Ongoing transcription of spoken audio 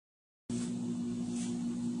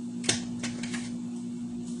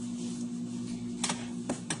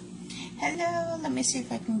Hello, let me see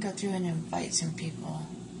if I can go through and invite some people.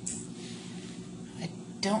 I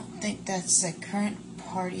don't think that's the current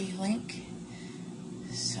party link,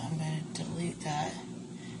 so I'm going to delete that.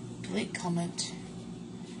 Delete comment.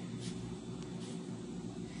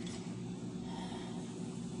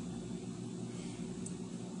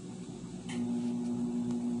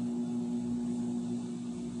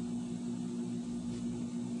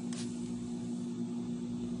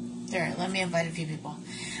 There, let me invite a few people.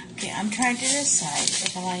 Okay, I'm trying to decide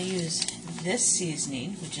if I want to use this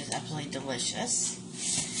seasoning, which is absolutely delicious,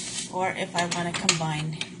 or if I want to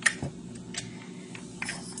combine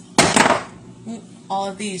all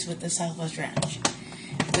of these with the Southwest Ranch,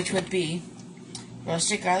 which would be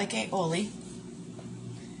roasted garlic aioli.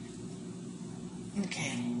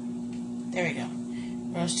 Okay, there we go.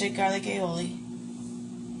 Roasted garlic aioli.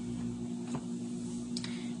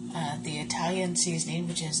 The Italian seasoning,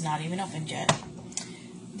 which is not even opened yet.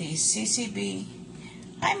 The CCB.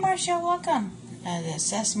 Hi, Marcia, welcome. The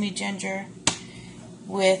sesame ginger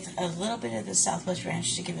with a little bit of the Southwest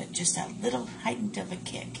Ranch to give it just a little heightened of a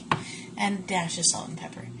kick, and a dash of salt and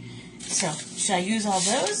pepper. So, should I use all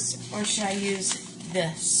those, or should I use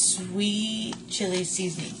the sweet chili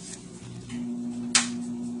seasoning?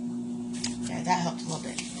 Yeah, that helped a little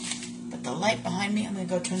bit. But the light behind me, I'm going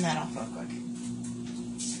to go turn that off real quick.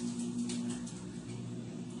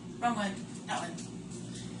 Wrong one. That one.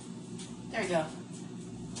 There we go.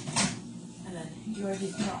 And then you are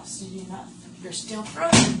defrosted enough. You're still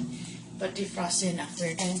frozen, but defrosted enough.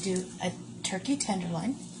 We're going to do a turkey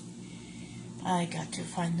tenderloin. I got to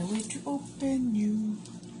find the way to open you.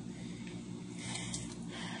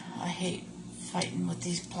 I hate fighting with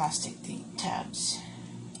these plastic tabs,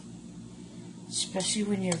 especially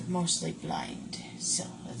when you're mostly blind. So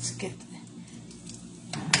let's get.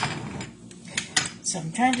 So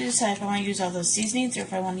I'm trying to decide if I want to use all those seasonings or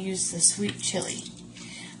if I want to use the sweet chili.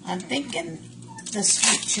 I'm thinking the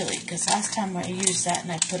sweet chili, because last time I used that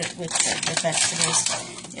and I put it with the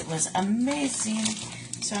vegetables, it was amazing.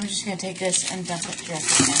 So I'm just going to take this and dump it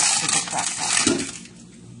directly into the crock pot.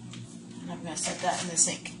 And I'm going to set that in the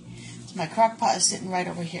sink. So my crock pot is sitting right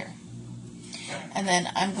over here. And then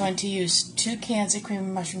I'm going to use 2 cans of cream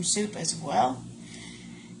and mushroom soup as well.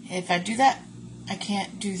 If I do that, I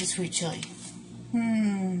can't do the sweet chili.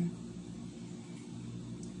 I'm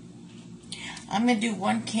going to do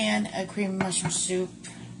 1 can of cream and mushroom soup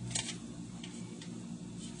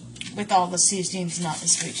with all the seasonings, not the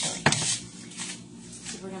sweet chili.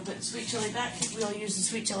 So we're going to put the sweet chili back because we'll use the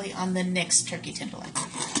sweet chili on the next turkey tenderloin.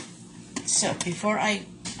 So before I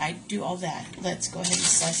do all that, let's go ahead and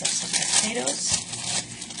slice up some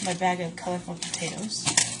potatoes. My bag of colorful potatoes.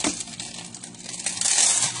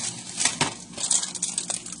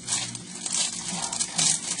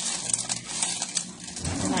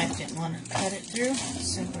 Didn't want to cut it through,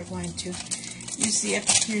 so we're going to use the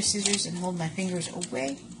Epicure scissors and hold my fingers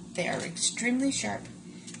away. They are extremely sharp,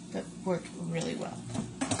 but work really well.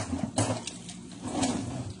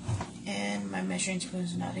 And my measuring spoon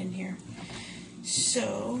is not in here,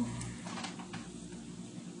 so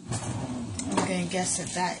I'm going to guess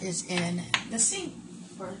that is in the sink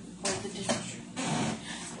or the dishwasher.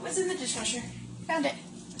 It was in the dishwasher. Found it.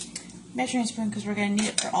 Measuring spoon, because we're going to need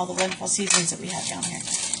it for all the wonderful seasonings that we have down here.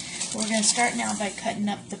 We're going to start now by cutting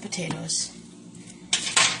up the potatoes.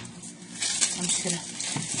 I'm just going to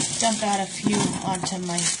dump out a few onto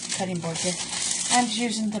my cutting board here. I'm just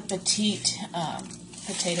using the petite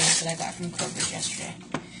potatoes that I got from Kroger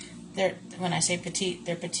yesterday. When I say petite,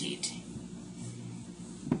 they're petite.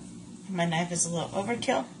 My knife is a little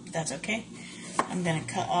overkill. That's okay. I'm going to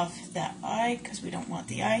cut off that eye because we don't want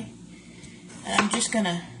the eye. And I'm just going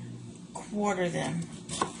to quarter them.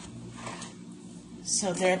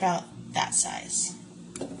 So they're about that size.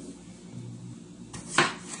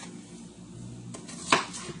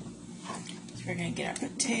 So we're going to get our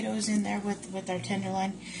potatoes in there with our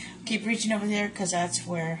tenderloin. Keep reaching over there because that's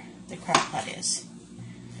where the crock pot is.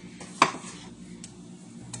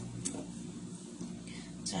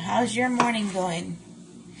 So how's your morning going?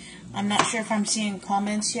 I'm not sure if I'm seeing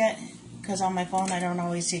comments yet because on my phone I don't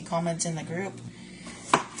always see comments in the group.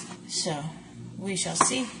 So we shall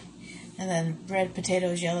see. And then red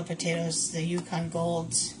potatoes, yellow potatoes, the Yukon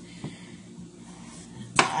Golds.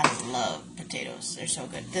 I love potatoes. They're so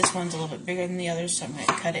good. This one's a little bit bigger than the others, so I'm going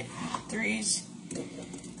to cut it in 3s.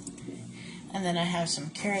 And then I have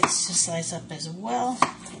some carrots to slice up as well.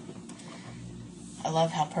 I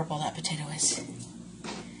love how purple that potato is.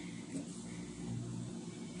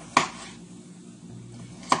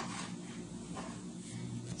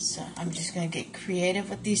 So I'm just going to get creative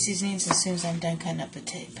with these seasonings as soon as I'm done cutting up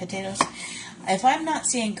potatoes. If I'm not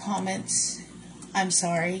seeing comments, I'm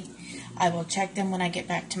sorry. I will check them when I get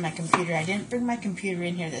back to my computer. I didn't bring my computer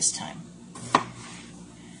in here this time.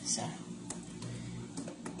 So,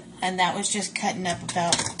 and that was just cutting up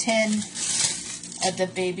about 10 of the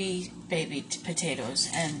baby potatoes,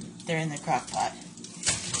 and they're in the crock pot.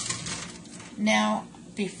 Now,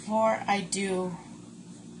 before I do,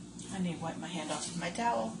 I need to wipe my hand off with my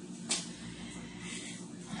towel.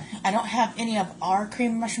 I don't have any of our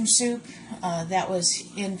cream mushroom soup. That was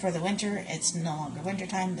in for the winter. It's no longer winter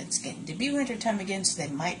time. It's getting to be winter time again, so they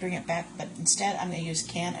might bring it back. But instead, I'm going to use a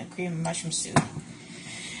can of cream mushroom soup.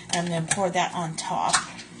 I'm going to pour that on top.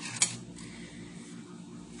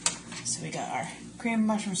 So we got our cream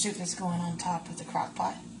mushroom soup that's going on top of the crock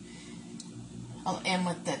pot. I'll end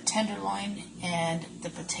with the tenderloin and the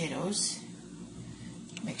potatoes.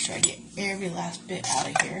 Make sure I get every last bit out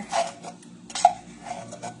of here.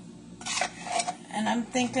 And I'm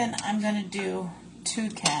thinking I'm going to do 2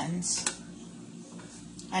 cans.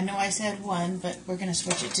 I know I said 1, but we're going to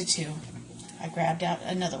switch it to 2. I grabbed out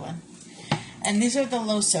another one. And these are the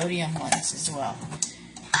low sodium ones as well,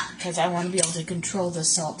 because I want to be able to control the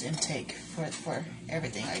salt intake for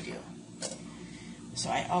everything I do.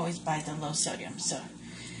 So I always buy the low sodium.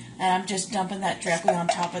 And I'm just dumping that directly on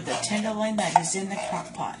top of the tenderloin that is in the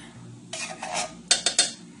crock pot.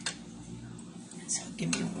 So give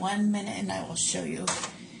me 1 minute and I will show you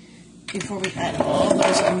before we add all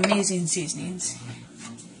those amazing seasonings.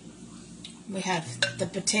 We have the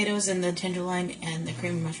potatoes and the tenderloin and the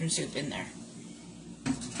cream mushroom soup in there.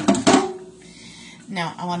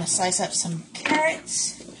 Now I want to slice up some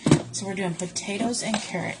carrots. So we're doing potatoes and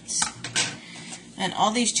carrots. And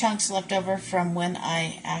all these chunks left over from when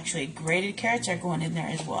I actually grated carrots are going in there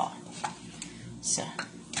as well. So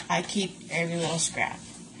I keep every little scrap.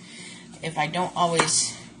 If I don't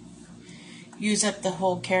always use up the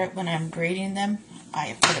whole carrot when I'm grating them,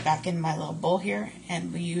 I put it back in my little bowl here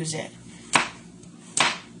and we use it.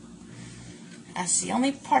 That's the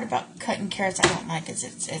only part about cutting carrots I don't like, is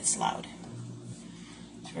it's loud.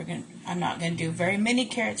 So I'm not going to do very many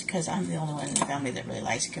carrots because I'm the only one in the family that really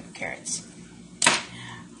likes cooking carrots.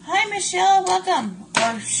 Hi, Michelle, welcome.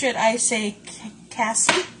 Or should I say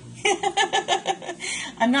Cassie?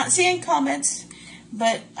 I'm not seeing comments,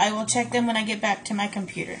 but I will check them when I get back to my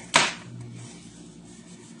computer.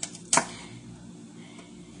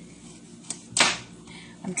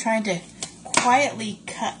 I'm trying to quietly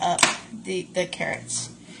cut up the carrots.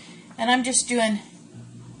 And I'm just doing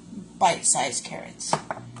bite-sized carrots.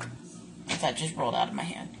 That just rolled out of my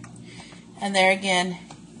hand. And there again,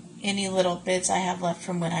 any little bits I have left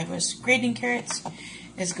from when I was grating carrots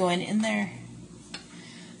is going in there.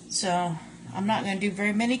 So I'm not going to do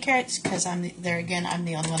very many carrots because I'm the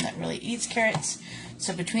only one that really eats carrots.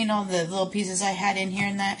 So between all the little pieces I had in here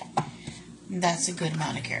and that's a good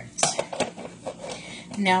amount of carrots.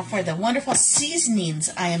 Now for the wonderful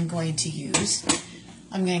seasonings I am going to use,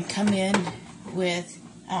 I'm going to come in with,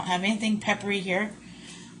 I don't have anything peppery here,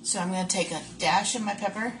 so I'm going to take a dash of my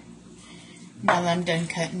pepper. Now that I'm done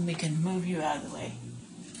cutting, we can move you out of the way.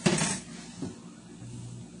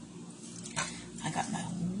 I got my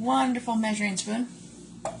wonderful measuring spoon.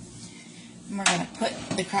 And we're going to put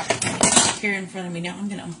the crock pot here in front of me. Now I'm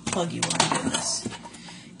going to unplug you while I'm doing this,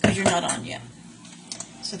 because you're not on yet.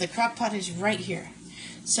 So the crock pot is right here.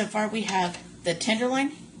 So far we have the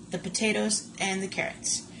tenderloin, the potatoes, and the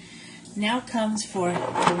carrots. Now comes for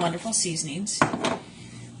the wonderful seasonings.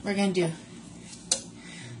 We're going to do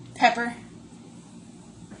pepper.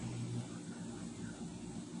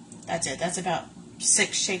 That's it. That's about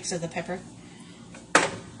 6 shakes of the pepper.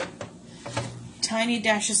 Tiny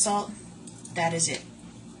dash of salt. That is it.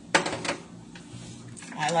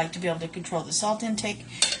 I like to be able to control the salt intake.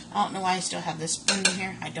 I don't know why I still have this spoon in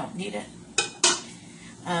here. I don't need it.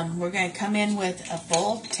 We're going to come in with a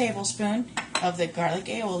full tablespoon of the garlic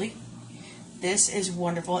aioli. This is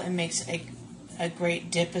wonderful. It makes a great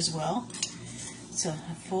dip as well. So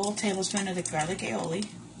a full tablespoon of the garlic aioli.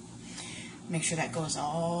 Make sure that goes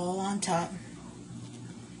all on top.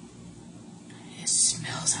 It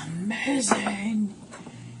smells amazing.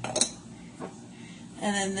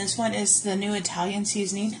 And then this one is the new Italian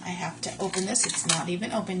seasoning. I have to open this. It's not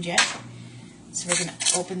even opened yet. So we're going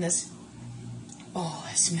to open this. Oh,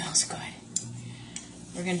 it smells good.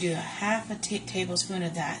 We're going to do a half a tablespoon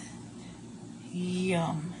of that.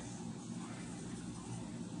 Yum.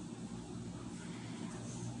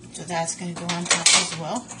 So that's going to go on top as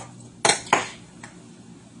well.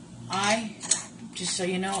 Just so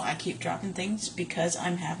you know, I keep dropping things because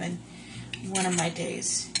I'm having one of my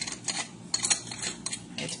days.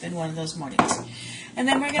 It's been one of those mornings. And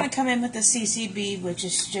then we're going to come in with the CCB, which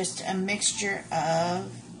is just a mixture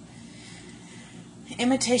of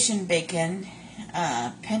imitation bacon,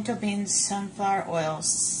 pinto beans, sunflower oil,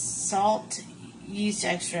 salt, yeast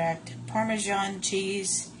extract, Parmesan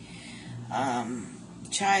cheese,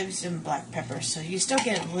 chives, and black pepper. So you still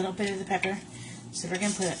get a little bit of the pepper. So we're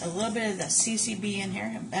going to put a little bit of the CCB in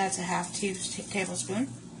here. That's a half tablespoon.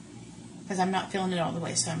 Because I'm not filling it all the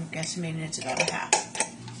way, so I'm estimating it's about a half.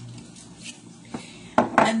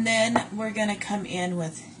 And then we're going to come in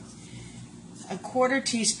with a 1/4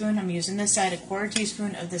 teaspoon. I'm using this side, a 1/4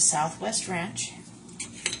 teaspoon of the Southwest Ranch.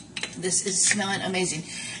 This is smelling amazing.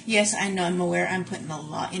 Yes, I know, I'm aware I'm putting a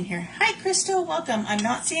lot in here. Hi, Crystal, welcome. I'm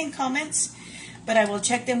not seeing comments, but I will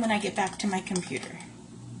check them when I get back to my computer.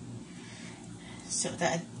 So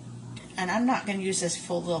that, and I'm not going to use this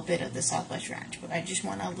full little bit of the Southwest Ranch, but I just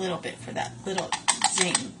want a little bit for that little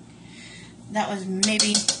zing. That was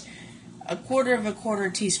maybe a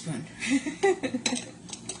 1/4 teaspoon.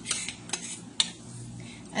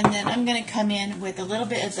 And then I'm going to come in with a little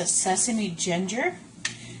bit of the sesame ginger,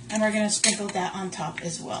 and we're going to sprinkle that on top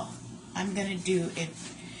as well. I'm going to do a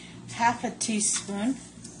half a teaspoon.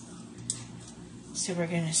 So we're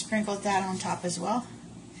going to sprinkle that on top as well.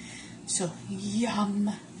 So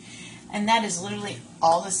yum. And that is literally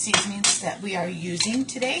all the seasonings that we are using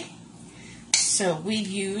today. So we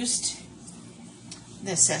used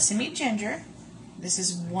the sesame ginger. This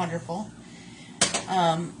is wonderful.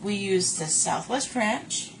 We used the Southwest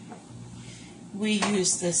Ranch. We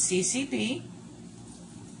used the CCB.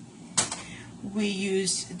 We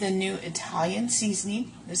used the new Italian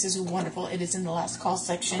seasoning. This is wonderful. It is in the last call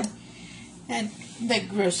section. And the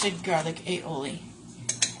roasted garlic aioli.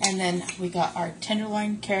 And then we got our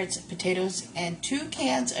tenderloin, carrots, potatoes, and 2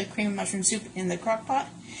 cans of cream of mushroom soup in the crock pot.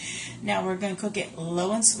 Now we're going to cook it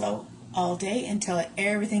low and slow all day until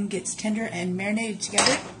everything gets tender and marinated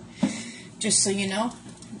together. Just so you know,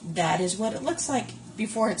 that is what it looks like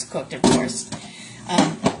before it's cooked, of course.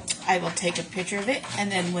 I will take a picture of it,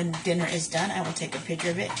 and then when dinner is done, I will take a picture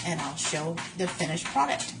of it, and I'll show the finished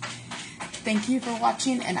product. Thank you for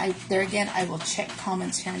watching, and there again, I will check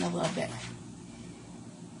comments here in a little bit.